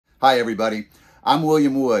Hi everybody, I'm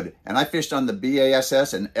William Wood and I fished on the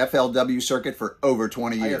BASS and FLW circuit for over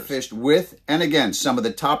 20 years. I have fished with and against some of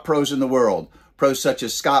the top pros in the world. Pros such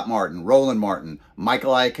as Scott Martin, Roland Martin,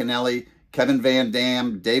 Michael Iaconelli, Kevin Van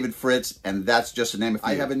Dam, David Fritz, and that's just to name a few.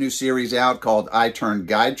 I have a new series out called I Turn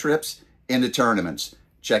Guide Trips into Tournaments.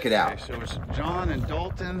 Check it out. Okay, so it's John and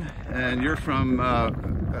Dalton, and you're from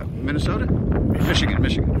Minnesota? Michigan.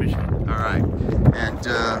 All right. And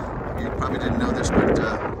you probably didn't know this, but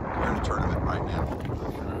we're in a tournament right now.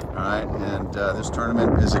 All right, and this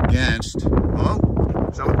tournament is against,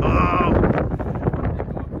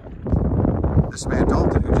 this man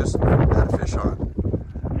Dalton, who just had a fish on.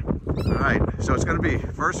 All right, so it's going to be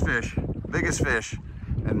first fish, biggest fish,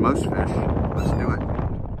 and most fish. Let's do it.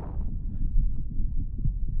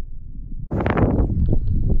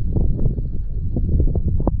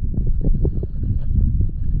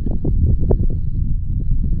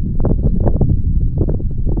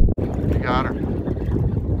 Got her.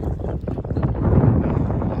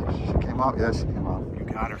 She came off. Yeah, she came off. You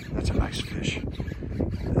got her. That's a nice fish.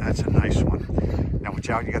 That's a nice one. Now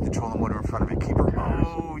watch out. You got the trolling motor in front of it. Keep her.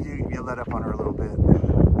 Oh, you let up on her a little bit.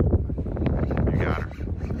 You got her.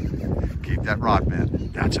 Keep that rod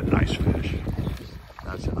bent. That's a nice fish.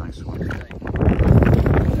 That's a nice one.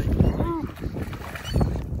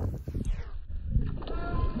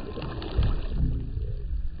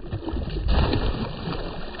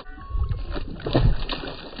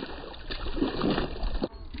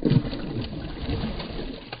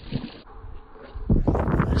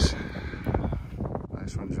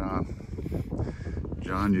 Nice one, John.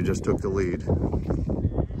 John, you just took the lead. All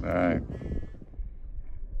right.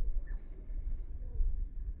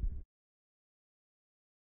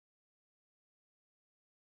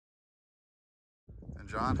 And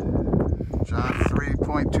John,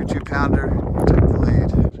 3.22 pounder, take the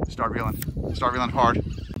lead. Start reeling hard.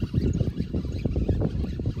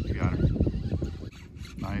 You got her.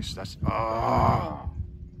 Nice, that's, oh.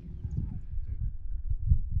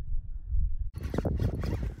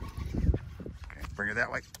 Okay, bring her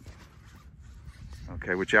that way.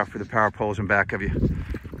 Okay, watch out for the power poles in back of you.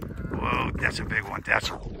 Whoa, that's a big one, that's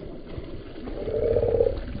a...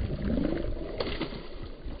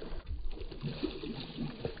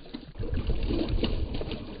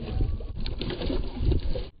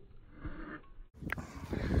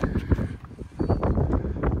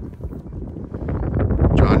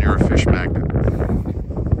 John, you're a fish magnet.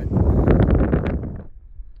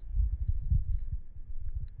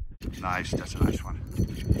 Nice, that's a nice one.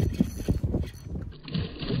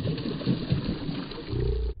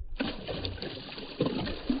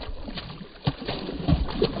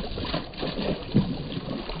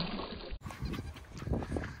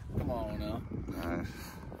 Come on now. Nice.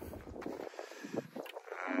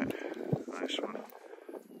 Alright, nice one.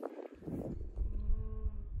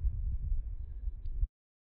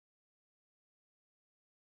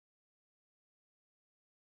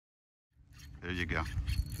 There you go.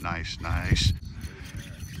 Nice, nice.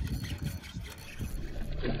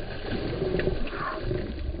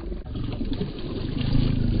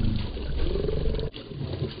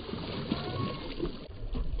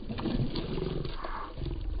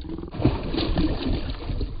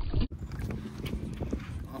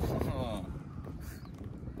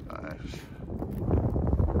 Nice.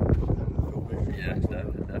 Yeah,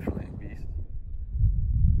 definitely a beast.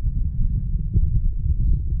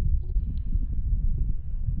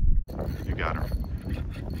 You got her.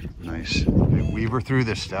 Nice. Weave her through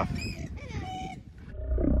this stuff.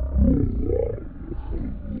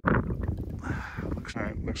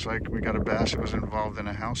 Looks like we got a bass that was involved in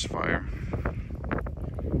a house fire.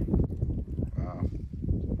 Wow.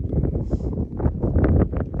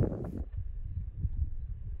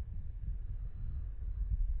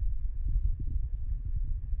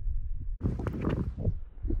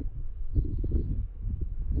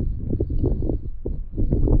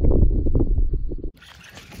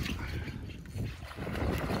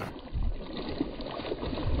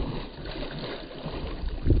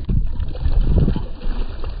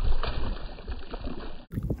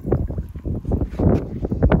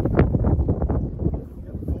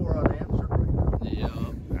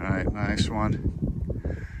 Nice one.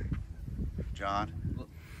 John,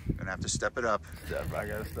 gonna have to step it up. I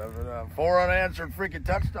gotta step it up. 4 unanswered freaking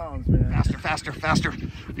touchdowns, man. Faster, faster, faster.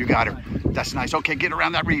 You got her. That's nice. Okay, get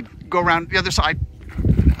around that reed. Go around the other side.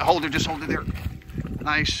 Hold her, just hold it there.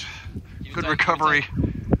 Nice. Good recovery.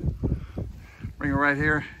 Bring her right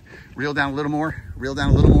here. Reel down a little more. Reel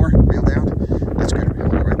down a little more. Reel down. That's good. Reel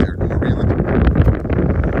right there. No more reeling.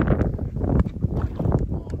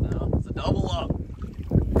 Oh no, it's a double up.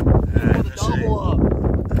 Let's see. Double up.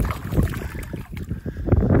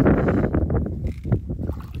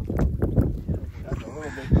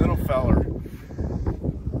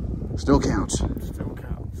 counts. Still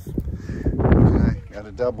counts. Okay, got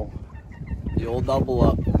a double. The old double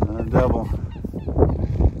up. Another double.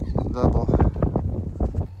 Double.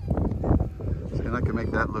 See, and I can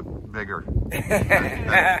make that look bigger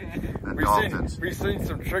than dolphins. We've seen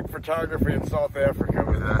some trick photography in South Africa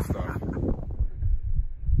with that stuff.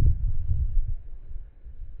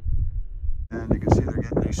 And you can see they're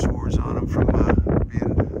getting these sores on them from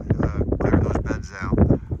clearing those beds out.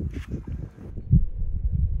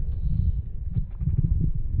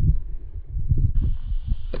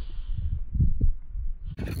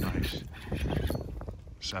 Nice.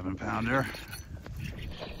 7-pounder.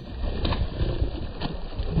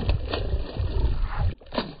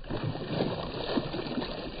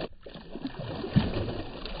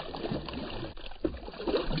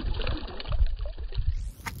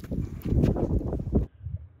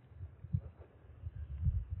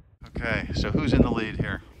 Okay, so who's in the lead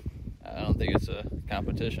here? I don't think it's a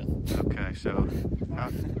competition. Okay, so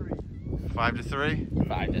 5 to 3? 5 to 3.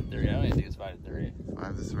 I don't even think it's 5 to 3.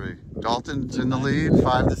 5 to 3. Dalton's in the lead,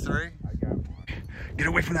 5 to 3. I got one. Get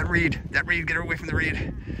away from that reed. That reed, get her away from the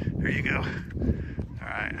reed. There you go. All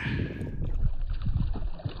right.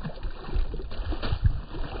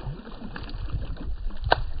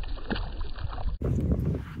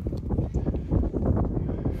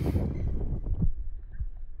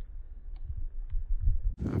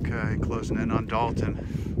 Okay, closing in on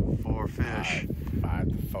Dalton. 4 fish. 5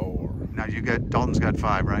 to 4. Now Dalton's got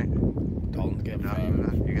 5, right? Dalton's getting No,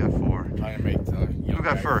 5. you got 4. Trying to make the Who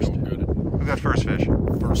got guy first? feel good. Who got first fish?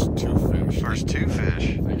 First 2 fish. First 2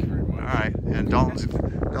 fish. Thank you very much. All right, and Dalton's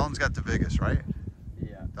got the biggest, right?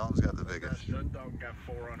 Yeah. Dalton's got the biggest. Dalton got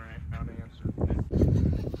 4 unanswered.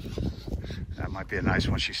 That might be a nice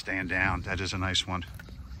one. She's staying down. That is a nice one.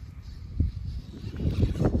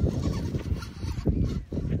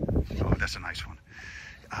 Oh, that's a nice one.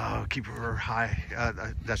 Oh, keep her high.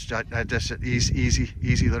 That's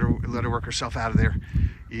easy. Let her work herself out of there.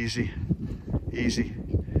 Easy.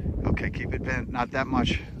 Okay, keep it bent. Not that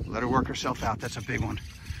much. Let her work herself out. That's a big one.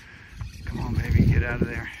 Come on, baby, get out of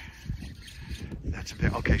there. That's a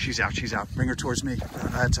big. Okay, she's out. Bring her towards me.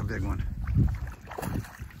 That's a big one.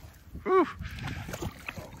 Whew.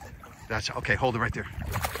 That's okay. Hold it right there.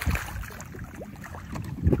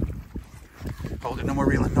 Hold it. No more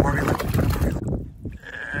reeling. There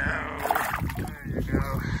you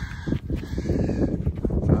go.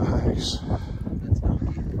 Nice.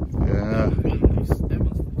 Yeah.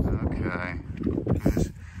 Okay.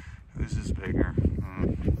 Who's is bigger?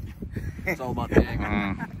 It's all about the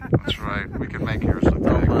angle. That's right. We can make yours look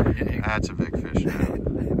big. That's a big fish now.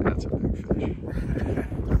 That's a big fish.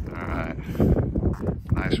 All right.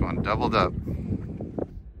 Nice one. Doubled up.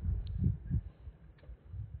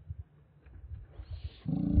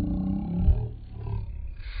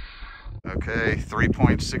 Okay,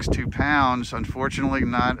 3.62 pounds. Unfortunately,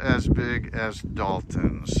 not as big as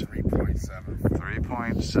Dalton's. 3.7.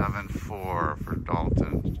 3.74 for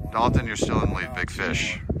Dalton. Dalton, you're still in the lead. Big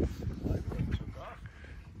fish.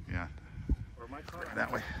 Yeah.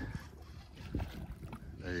 That way.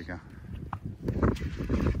 There you go.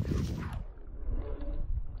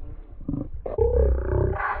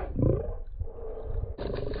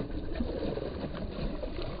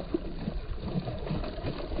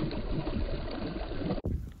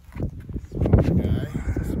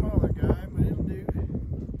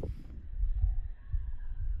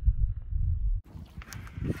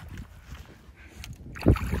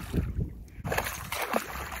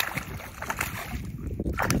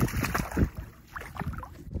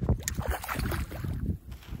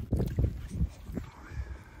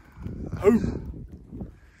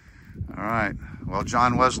 All right. Well,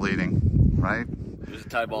 John was leading, right? It was a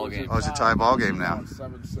tie ball game. Oh, it's a tie ball game now.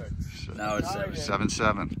 7-6. Now it's 7.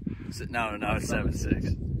 7-7. Now it's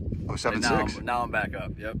 7-6. Oh, 7-6. Now I'm back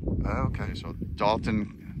up. Yep. Okay, so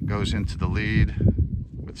Dalton goes into the lead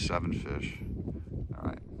with 7 fish. All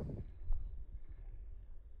right.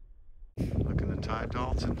 Looking to tie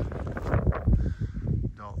Dalton.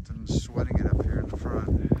 Dalton's sweating it up here in the front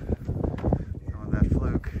on that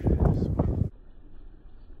fluke.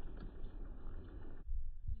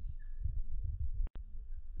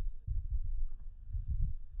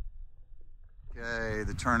 Okay,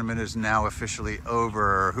 the tournament is now officially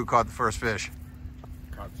over. Who caught the first fish?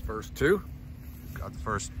 Caught the first 2. Got the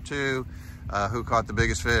first 2. Who caught the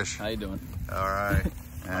biggest fish? How you doing? All right.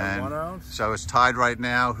 And 1 ounce. so it's tied right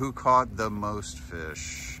now. Who caught the most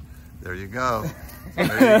fish? There you go. There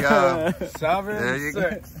you go.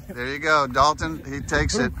 7-6. There you go. Dalton, he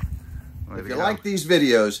takes it. If you like these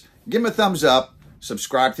videos, give them a thumbs up,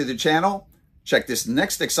 subscribe to the channel, Check this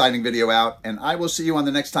next exciting video out, and I will see you on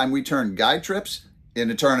the next time we turn guide trips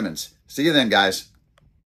into tournaments. See you then, guys.